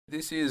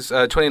This is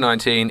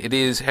 2019. It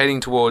is heading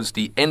towards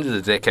the end of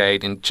the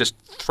decade in just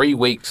 3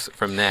 weeks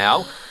from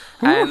now.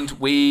 And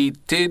we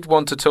did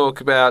want to talk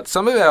about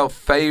some of our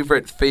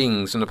favourite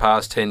things in the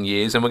past 10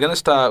 years. And we're going to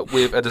start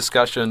with a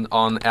discussion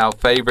on our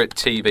favourite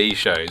TV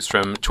shows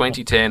from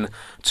 2010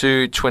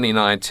 to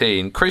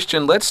 2019.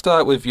 Christian, let's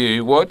start with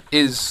you. What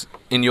is,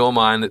 in your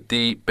mind,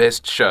 the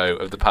best show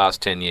of the past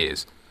 10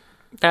 years?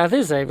 That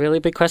is a really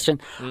big question.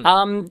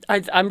 I'm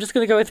just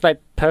going to go with my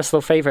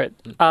personal favourite,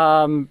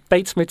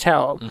 Bates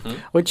Motel,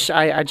 which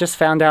I just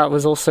found out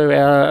was also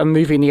a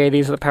movie in the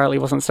 80s that apparently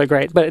wasn't so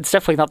great. But it's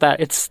definitely not that.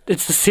 It's the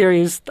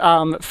series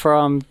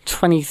from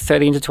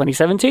 2013 to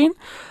 2017.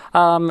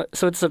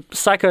 So it's a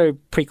Psycho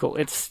prequel.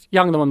 It's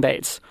young Norman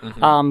Bates,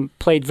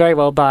 played very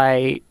well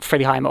by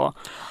Freddie Highmore.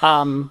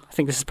 I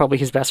think this is probably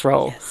his best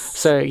role. Yes.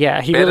 So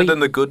yeah, he Better than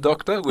The Good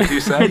Doctor, would you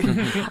say?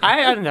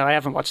 I don't know. I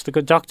haven't watched The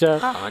Good Doctor.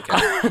 Oh,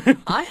 okay.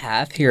 I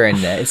have here and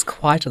there. It's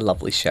quite a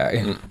lovely show.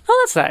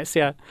 Oh, that's nice.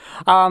 Yeah,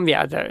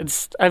 yeah.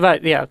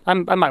 No, I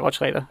might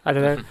watch later. I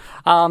don't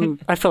know.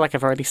 I feel like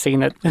I've already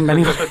seen it in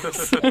many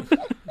ways.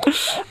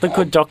 The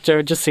Good Doctor.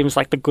 It just seems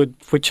like the Good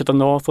Witch of the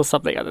North or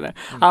something. I don't know.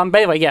 But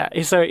anyway,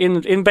 yeah. So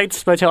in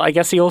Bates Motel, I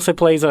guess he also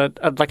plays a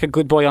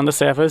good boy on the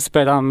surface,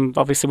 but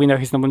obviously we know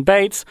he's Norman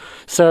Bates.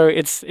 So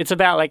it's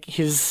about like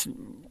his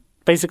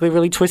basically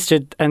really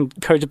twisted and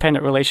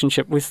codependent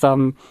relationship with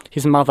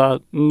his mother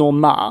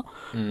Norma,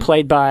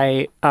 played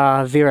by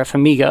Vera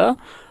Farmiga.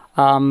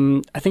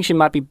 I think she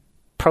might be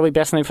probably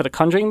best known for the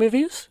Conjuring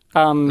movies.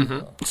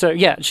 So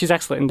yeah, she's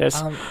excellent in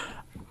this.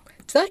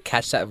 Did I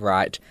catch that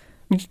right?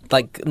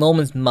 Like,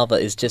 Norman's mother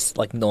is just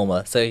like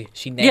Norma, so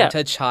she named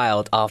her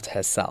child after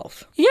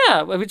herself.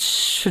 Yeah, which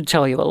should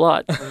tell you a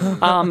lot.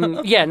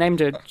 Named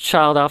her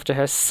child after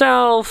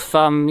herself.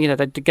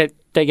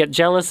 They get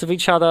jealous of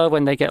each other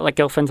when they get like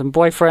girlfriends and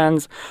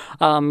boyfriends.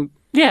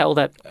 All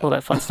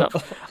that fun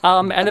stuff.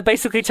 And it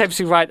basically takes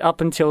you right up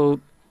until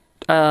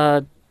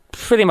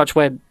pretty much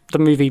where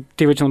the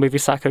original movie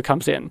Psycho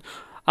comes in.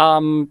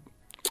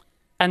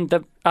 And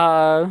the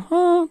I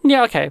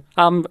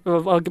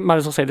might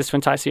as well say this to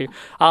entice you.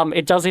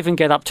 It does even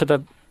get up to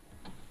the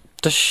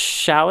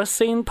shower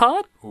scene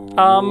part.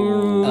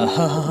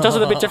 Does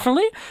it a bit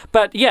differently,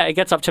 but yeah, it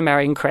gets up to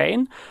Marion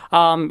Crane,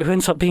 who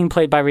ends up being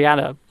played by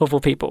Rihanna of all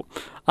people.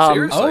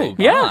 Seriously?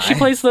 Yeah, she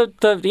plays the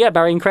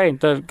Marion Crane,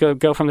 the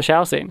girl from the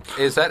shower scene.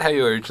 Is that how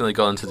you originally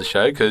got into the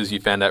show? Because you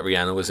found out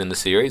Rihanna was in the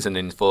series and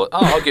then thought,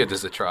 I'll give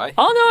this a try.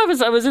 Oh no,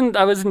 I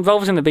was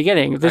involved in the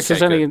beginning.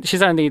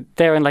 She's only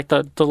there in like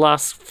the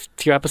last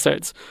few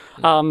episodes.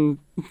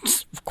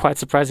 Quite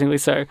surprisingly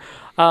so.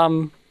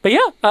 But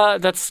yeah,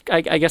 that's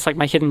I guess like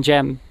my hidden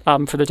gem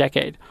for the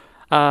decade.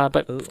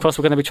 But of course,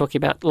 we're going to be talking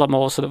about a lot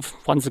more sort of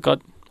ones that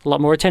got a lot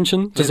more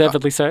attention,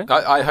 deservedly so.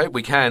 I hope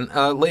we can.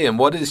 Liam,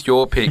 what is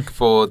your pick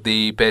for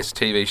the best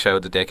TV show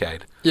of the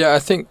decade? Yeah, I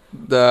think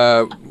I'm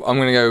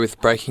going to go with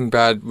Breaking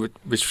Bad,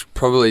 which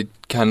probably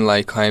can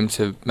lay claim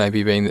to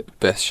maybe being the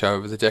best show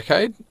of the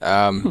decade.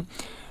 It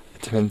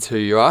depends who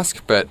you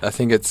ask, but I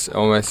think it's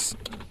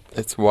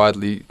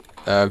widely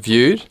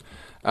viewed.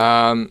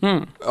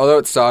 Although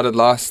it started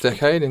last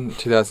decade in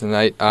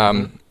 2008,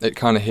 it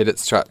kind of hit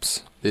its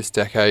straps this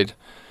decade.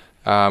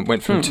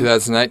 Went from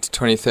 2008 to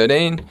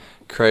 2013,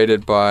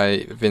 created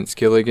by Vince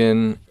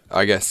Gilligan.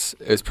 I guess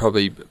it was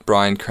probably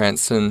Bryan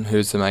Cranston,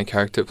 who's the main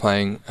character,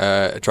 playing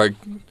a drug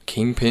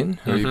kingpin,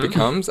 who he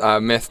becomes,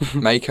 meth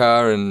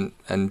maker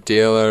and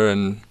dealer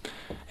and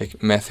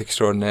meth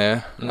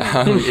extraordinaire.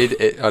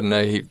 I don't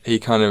know, he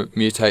kind of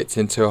mutates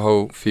into a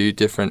whole few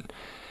different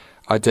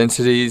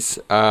identities.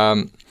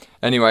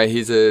 Anyway,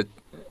 he's a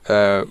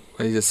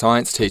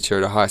science teacher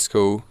at a high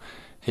school.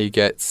 He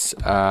gets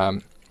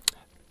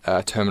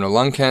terminal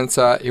lung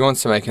cancer. He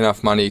wants to make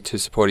enough money to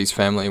support his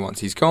family once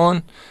he's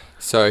gone,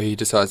 so he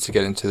decides to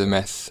get into the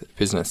meth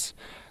business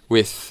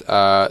with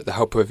the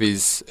help of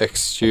his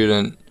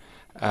ex-student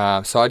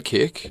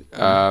sidekick,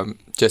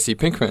 Jesse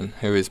Pinkman,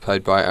 who is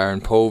played by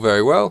Aaron Paul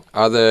very well.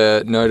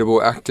 Other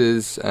notable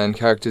actors and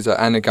characters are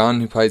Anna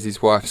Gunn, who plays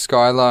his wife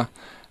Skylar,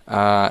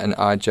 and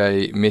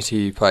RJ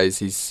Mitty, who plays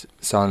his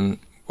son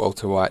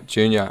Walter White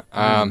Jr.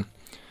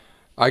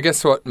 I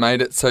guess what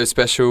made it so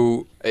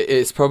special,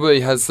 it probably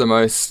has the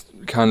most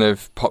kind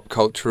of pop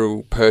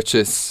cultural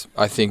purchase,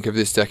 I think, of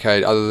this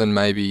decade, other than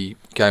maybe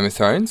Game of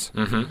Thrones.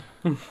 I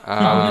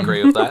would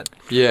agree with that.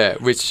 Yeah,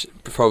 which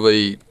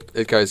probably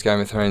it goes Game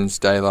of Thrones,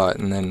 Daylight,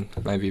 and then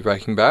maybe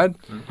Breaking Bad.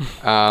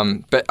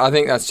 But I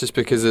think that's just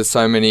because there's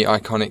so many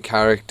iconic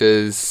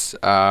characters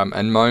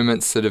and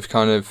moments that have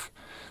kind of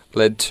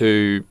led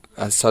to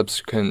a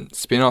subsequent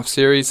spin-off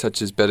series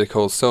such as Better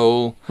Call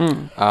Saul,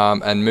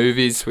 and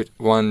movies.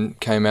 One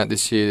came out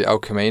this year, El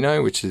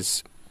Camino, which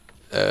is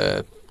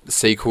a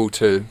sequel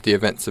to the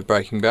events of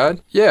Breaking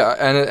Bad. Yeah,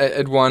 and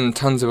it won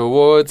tons of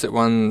awards. It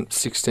won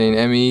 16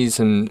 Emmys,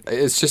 and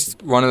it's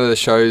just one of the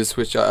shows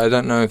which I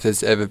don't know if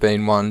there's ever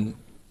been one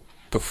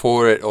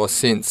before it or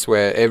since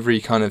where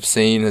every kind of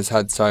scene has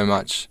had so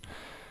much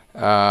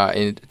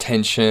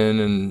attention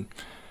and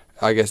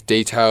I guess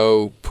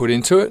detail put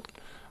into it.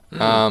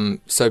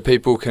 so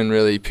people can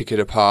really pick it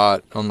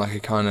apart on like a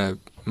kind of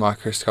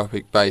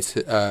microscopic base,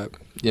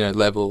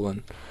 level,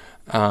 and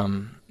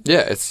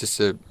it's just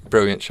a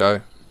brilliant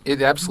show.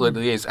 It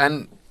absolutely is.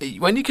 And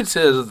when you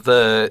consider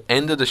the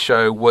end of the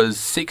show was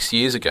 6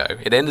 years ago,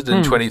 it ended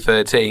in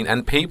 2013,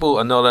 and people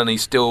are not only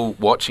still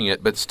watching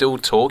it, but still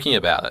talking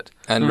about it.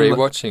 And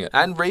rewatching it.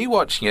 And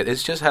rewatching it.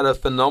 It's just had a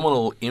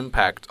phenomenal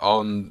impact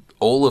on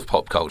all of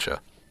pop culture,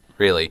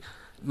 really.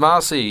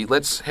 Marcy,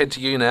 let's head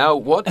to you now.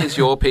 What is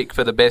your pick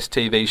for the best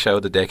TV show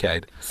of the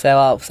decade?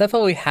 So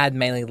far we had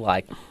mainly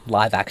like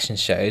live action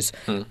shows.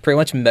 Pretty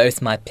much most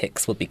of my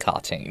picks would be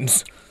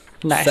cartoons.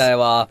 Nice.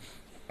 So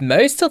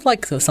most of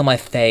like some of my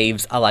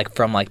faves are like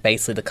from like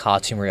basically the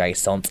cartoon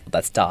renaissance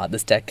that started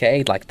this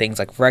decade, like things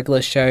like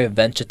Regular Show,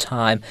 Adventure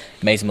Time,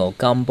 Amazing World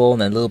Gumball,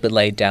 and then a little bit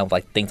laid down with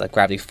like things like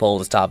Gravity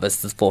Falls, Star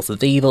vs. Force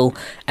of Evil,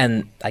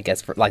 and I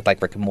guess like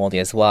Rick and Morty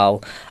as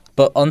well.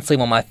 But honestly,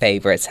 one of my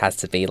favorites has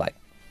to be like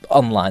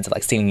on lines of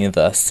like Steven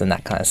Universe and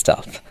that kind of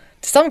stuff.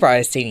 To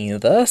summarize Steven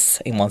Universe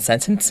in one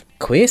sentence,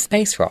 queer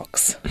space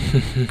rocks.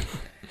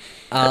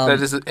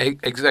 That is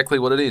exactly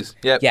what it is.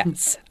 Yep.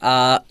 Yes.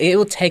 It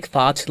will take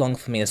far too long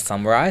for me to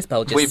summarize, but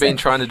I'll just We've been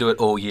trying to do it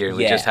all year and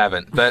we just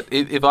haven't. But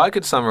if I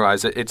could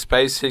summarize it, it's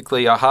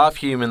basically a half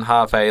human,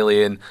 half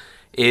alien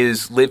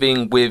is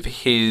living with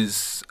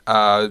his,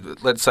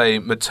 let's say,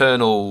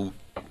 maternal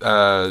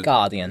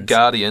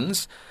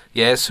guardians,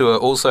 yes, who are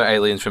also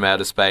aliens from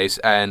outer space,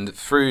 and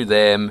through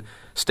them,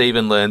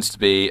 Steven learns to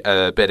be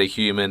a better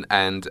human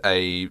and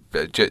a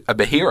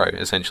hero,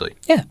 essentially.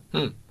 Yeah.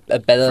 A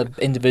better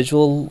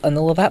individual and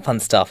all of that fun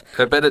stuff.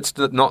 But it's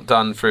not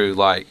done through,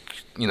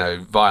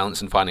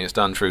 violence and fighting. It's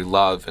done through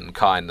love and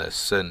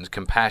kindness and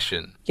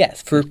compassion.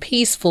 Yes, through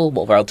peaceful,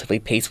 well, relatively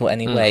peaceful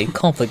anyway,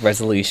 conflict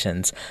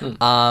resolutions.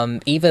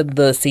 Even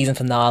the season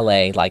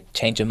finale, like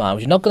Change Your Mind,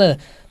 which you're not going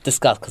to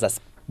discuss because that's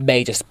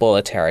major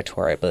spoiler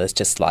territory, but it's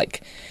just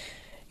like,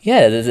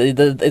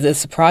 the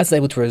surprise is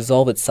able to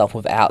resolve itself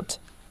without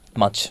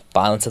much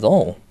violence at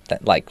all.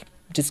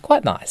 Which is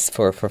quite nice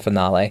for a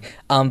finale.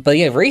 But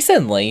yeah,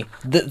 recently,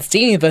 the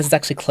Steven Universe is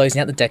actually closing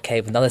out the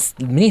decade with another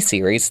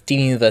miniseries,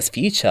 Steven Universe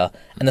Future,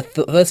 and the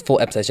first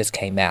 4 episodes just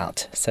came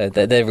out, so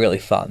they're really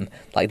fun.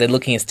 Like, they're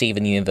looking at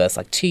Steven Universe,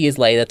 2 years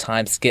later,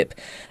 time skip,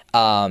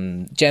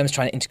 Gems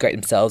trying to integrate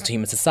themselves to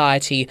human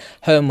society,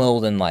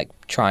 Homeworld and,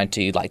 trying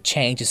to,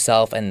 change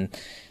yourself and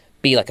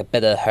be, a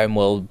better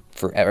Homeworld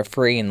forever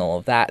free and all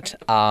of that,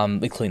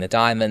 including the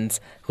Diamonds,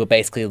 who are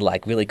basically,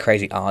 really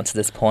crazy aunts at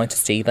this point to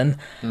Steven.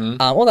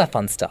 All that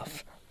fun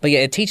stuff. But yeah,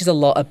 it teaches a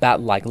lot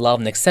about, love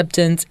and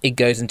acceptance. It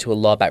goes into a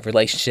lot about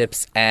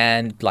relationships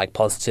and,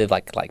 positive,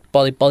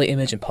 body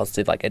image and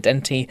positive,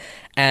 identity.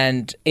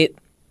 And it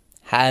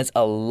has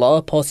a lot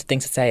of positive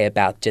things to say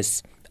about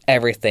just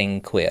everything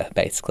queer,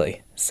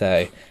 basically.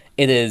 So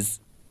it is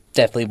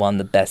definitely one of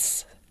the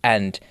best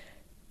and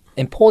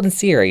important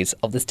series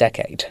of this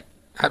decade.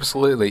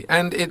 Absolutely.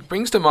 And it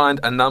brings to mind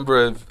a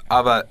number of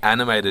other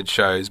animated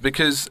shows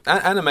because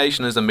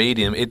animation as a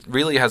medium, it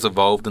really has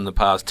evolved in the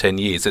past 10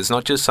 years. It's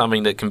not just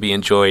something that can be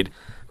enjoyed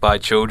by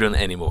children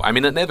anymore. I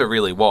mean, it never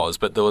really was,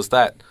 but there was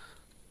that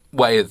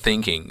way of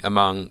thinking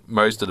among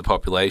most of the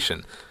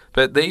population.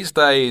 But these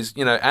days,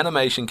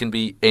 animation can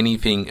be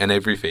anything and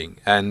everything.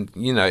 And,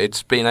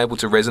 it's been able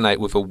to resonate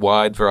with a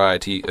wide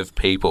variety of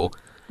people.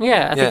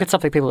 Yeah, I think it's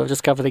something people have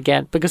discovered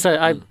again. Because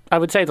I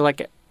would say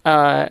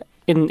that,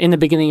 in the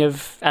beginning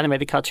of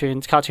animated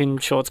cartoons, cartoon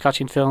shorts,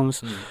 cartoon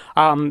films,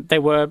 they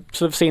were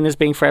sort of seen as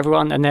being for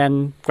everyone, and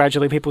then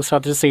gradually people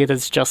started to see it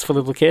as just for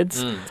little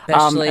kids.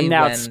 And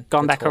now it's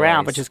gone back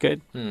around, which is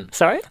good.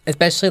 Sorry?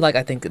 Especially,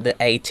 I think the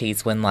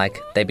 80s when,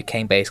 they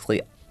became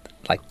basically,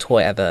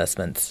 toy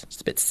advertisements.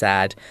 It's a bit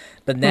sad.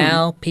 But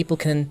now people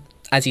can,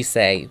 as you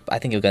say, I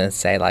think you're going to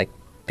say,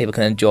 people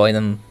can enjoy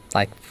them,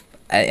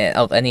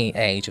 of any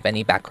age, of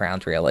any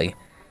background, really.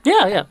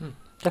 Yeah.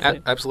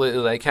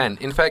 Absolutely, they can.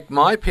 In fact,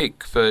 my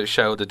pick for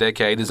Show of the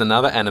Decade is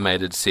another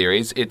animated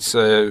series. It's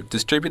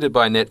distributed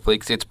by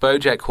Netflix. It's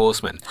BoJack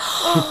Horseman.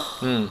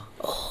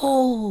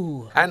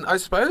 Oh. And I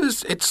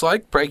suppose it's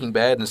like Breaking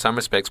Bad in some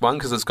respects. One,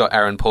 because it's got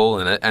Aaron Paul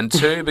in it, and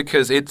two,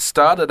 because it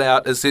started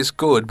out as this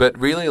good but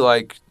really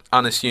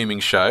unassuming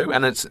show,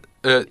 and it's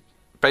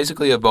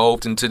basically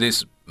evolved into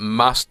this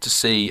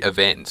must-see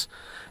event.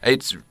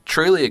 It's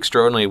truly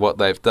extraordinary what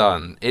they've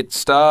done. It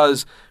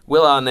stars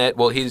Will Arnett.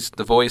 Well, he's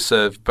the voice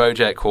of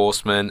BoJack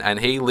Horseman,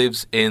 and he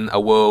lives in a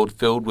world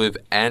filled with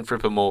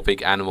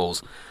anthropomorphic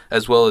animals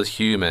as well as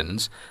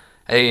humans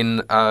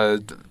in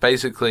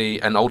basically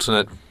an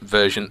alternate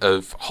version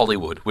of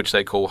Hollywood, which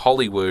they call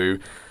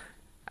Hollywood.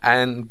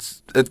 And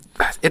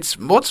it's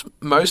what's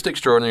most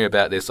extraordinary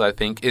about this, I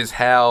think, is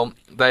how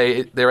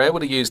they're able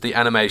to use the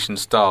animation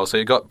style. So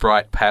you've got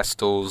bright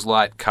pastels,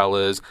 light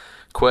colours,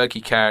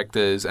 quirky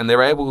characters, and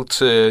they're able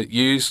to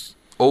use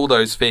all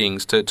those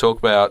things to talk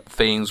about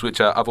themes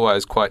which are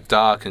otherwise quite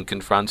dark and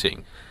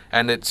confronting.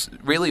 And it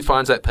really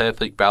finds that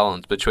perfect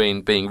balance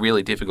between being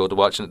really difficult to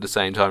watch and at the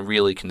same time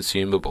really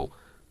consumable,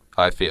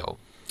 I feel.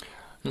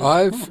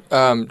 I've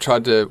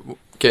tried to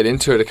get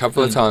into it a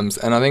couple of times,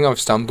 and I think I've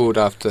stumbled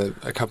after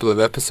a couple of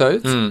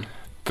episodes.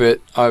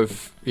 But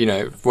I've,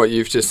 what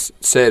you've just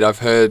said, I've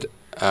heard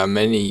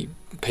many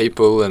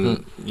people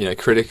and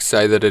critics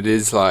say that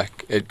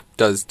it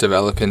does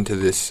develop into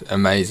this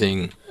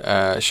amazing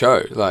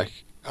show.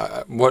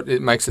 What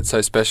it makes it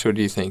so special,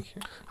 do you think?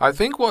 I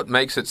think what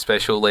makes it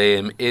special,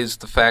 Liam, is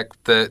the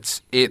fact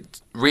that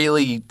it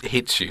really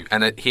hits you,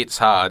 and it hits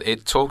hard.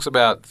 It talks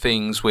about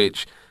things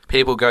which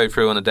people go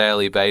through on a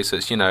daily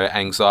basis,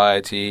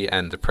 anxiety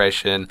and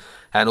depression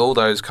and all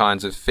those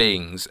kinds of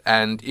things.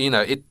 And,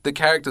 the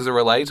characters are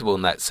relatable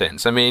in that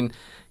sense. I mean,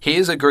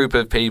 here's a group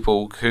of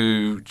people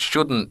who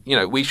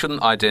we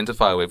shouldn't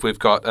identify with. We've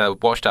got a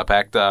washed-up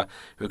actor.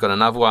 We've got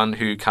another one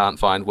who can't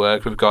find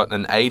work. We've got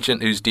an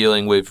agent who's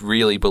dealing with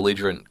really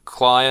belligerent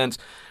clients.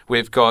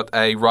 We've got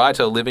a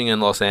writer living in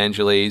Los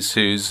Angeles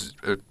who's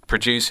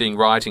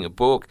writing a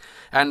book.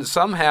 And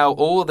somehow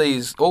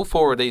all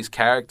four of these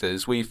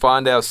characters, we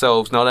find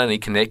ourselves not only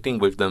connecting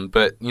with them,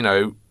 but,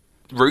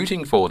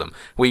 rooting for them.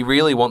 We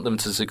really want them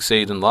to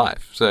succeed in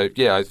life. So,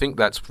 yeah, I think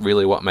that's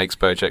really what makes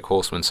BoJack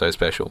Horseman so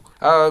special.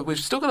 We've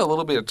still got a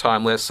little bit of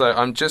time left, so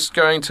I'm just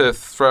going to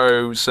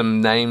throw some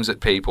names at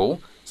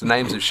people, some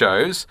names of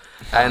shows,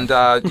 and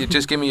you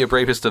just give me your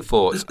briefest of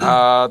thoughts.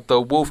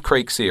 The Wolf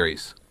Creek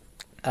series.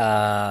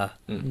 Well,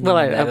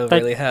 never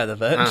really heard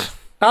of it.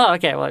 Oh,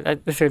 okay. Well, I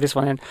threw this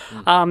one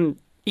in.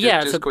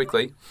 Just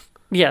quickly.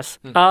 Yes.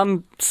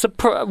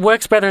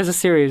 Works better as a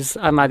series,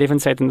 I might even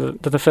say, than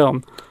the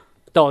film.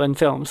 Than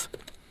films.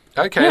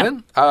 Okay,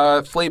 then.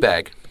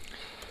 Fleabag.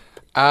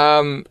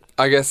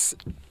 I guess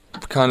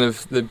kind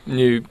of the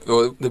new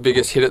or the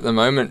biggest hit at the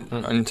moment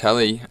on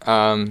telly.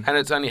 And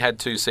it's only had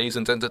 2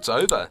 seasons and it's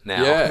over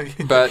now. Yeah,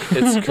 but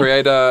its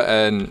creator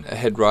and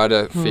head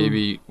writer,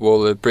 Phoebe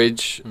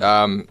Waller-Bridge,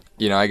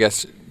 I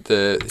guess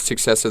the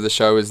success of the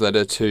show has led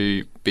her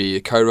to be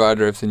a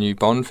co-writer of the new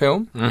Bond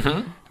film,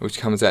 which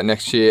comes out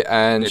next year.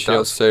 And she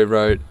also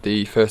wrote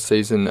the first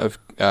season of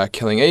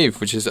Killing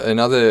Eve, which is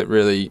another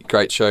really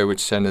great show which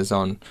centres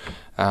on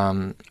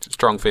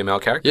strong female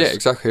characters. Yeah,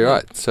 exactly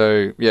right.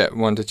 So,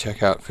 one to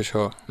check out for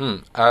sure.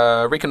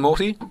 Rick and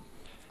Morty?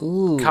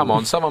 Ooh. Come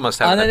on, someone must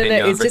have an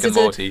opinion on Rick and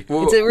Morty.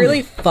 It's a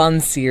really fun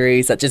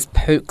series that just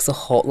pokes a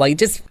hole.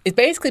 It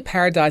basically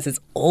parodises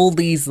all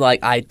these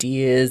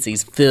ideas,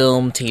 these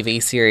film,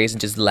 TV series, and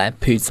just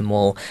lampoons them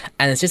all.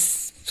 And it's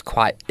just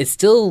it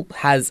still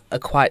has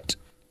quite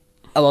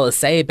a lot to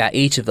say about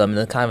each of them in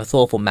a kind of a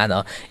thoughtful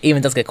manner.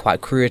 Even does get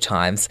quite crude at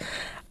times.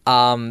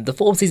 The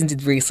 4th season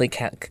did recently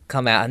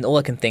come out, and all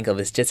I can think of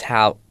is just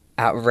how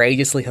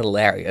outrageously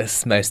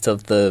hilarious most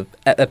of the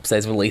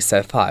episodes released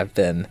so far have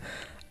been.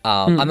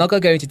 I'm not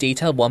going to go into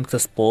detail, one, because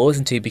of spoilers,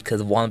 and 2,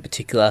 because one in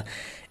particular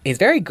is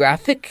very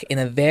graphic in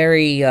a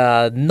very,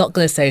 not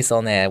going to say it's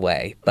on air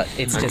way, but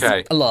it's just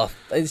a lot.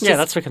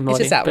 That's Rick and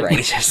Morty. It's just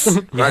outrageous.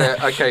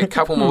 Right, okay, a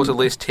couple more to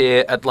list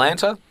here.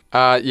 Atlanta?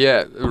 A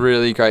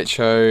really great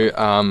show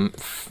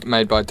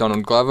made by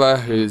Donald Glover,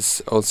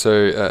 who's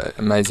also an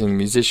amazing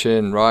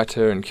musician,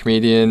 writer and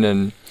comedian,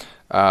 and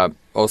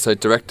also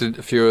directed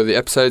a few of the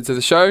episodes of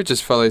the show.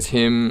 Just follows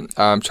him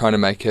trying to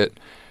make it,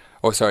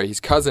 his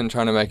cousin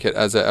trying to make it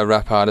as a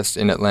rap artist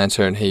in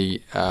Atlanta, and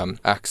he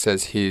acts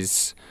as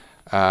his,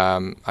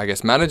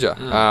 manager.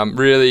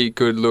 Really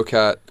good look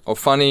at, or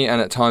funny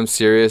and at times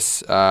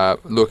serious,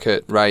 look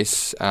at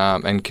race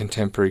and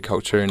contemporary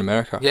culture in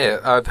America. Yeah,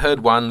 I've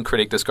heard one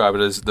critic describe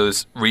it as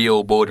this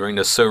real bordering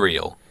to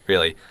surreal,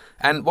 really.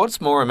 And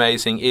what's more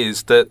amazing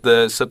is that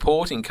the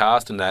supporting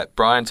cast in that,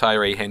 Brian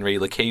Tyree Henry,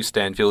 Lakeith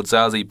Stanfield,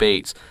 Zazie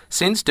Beetz,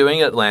 since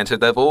doing Atlanta,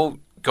 they've all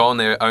gone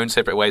their own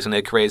separate ways in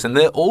their careers, and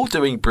they're all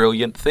doing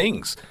brilliant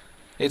things.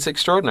 It's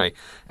extraordinary.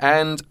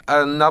 And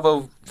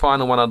another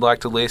final one I'd like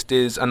to list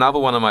is another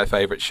one of my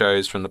favourite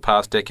shows from the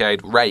past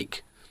decade,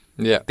 Rake.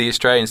 Yeah. The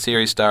Australian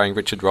series starring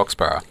Richard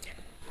Roxburgh.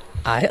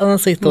 I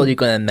honestly thought you were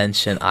going to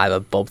mention either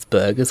Bob's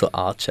Burgers or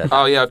Archer.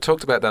 Oh, yeah, I've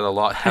talked about that a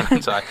lot,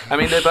 haven't I? I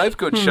mean, they're both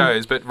good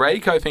shows, but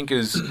Rake, I think,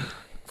 is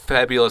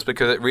fabulous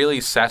because it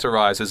really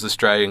satirises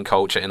Australian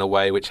culture in a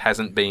way which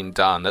hasn't been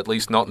done, at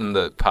least not in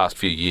the past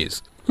few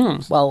years.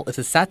 Well, it's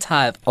a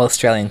satire of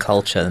Australian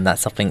culture, and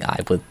that's something I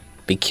would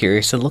be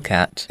curious to look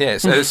at. Yeah,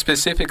 so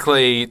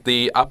specifically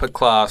the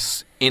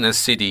upper-class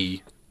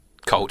inner-city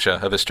culture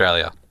of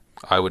Australia,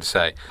 I would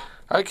say.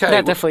 Okay.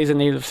 That definitely is in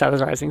need of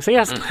satirising. So,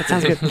 yes, that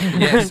sounds good.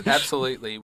 Yes, absolutely.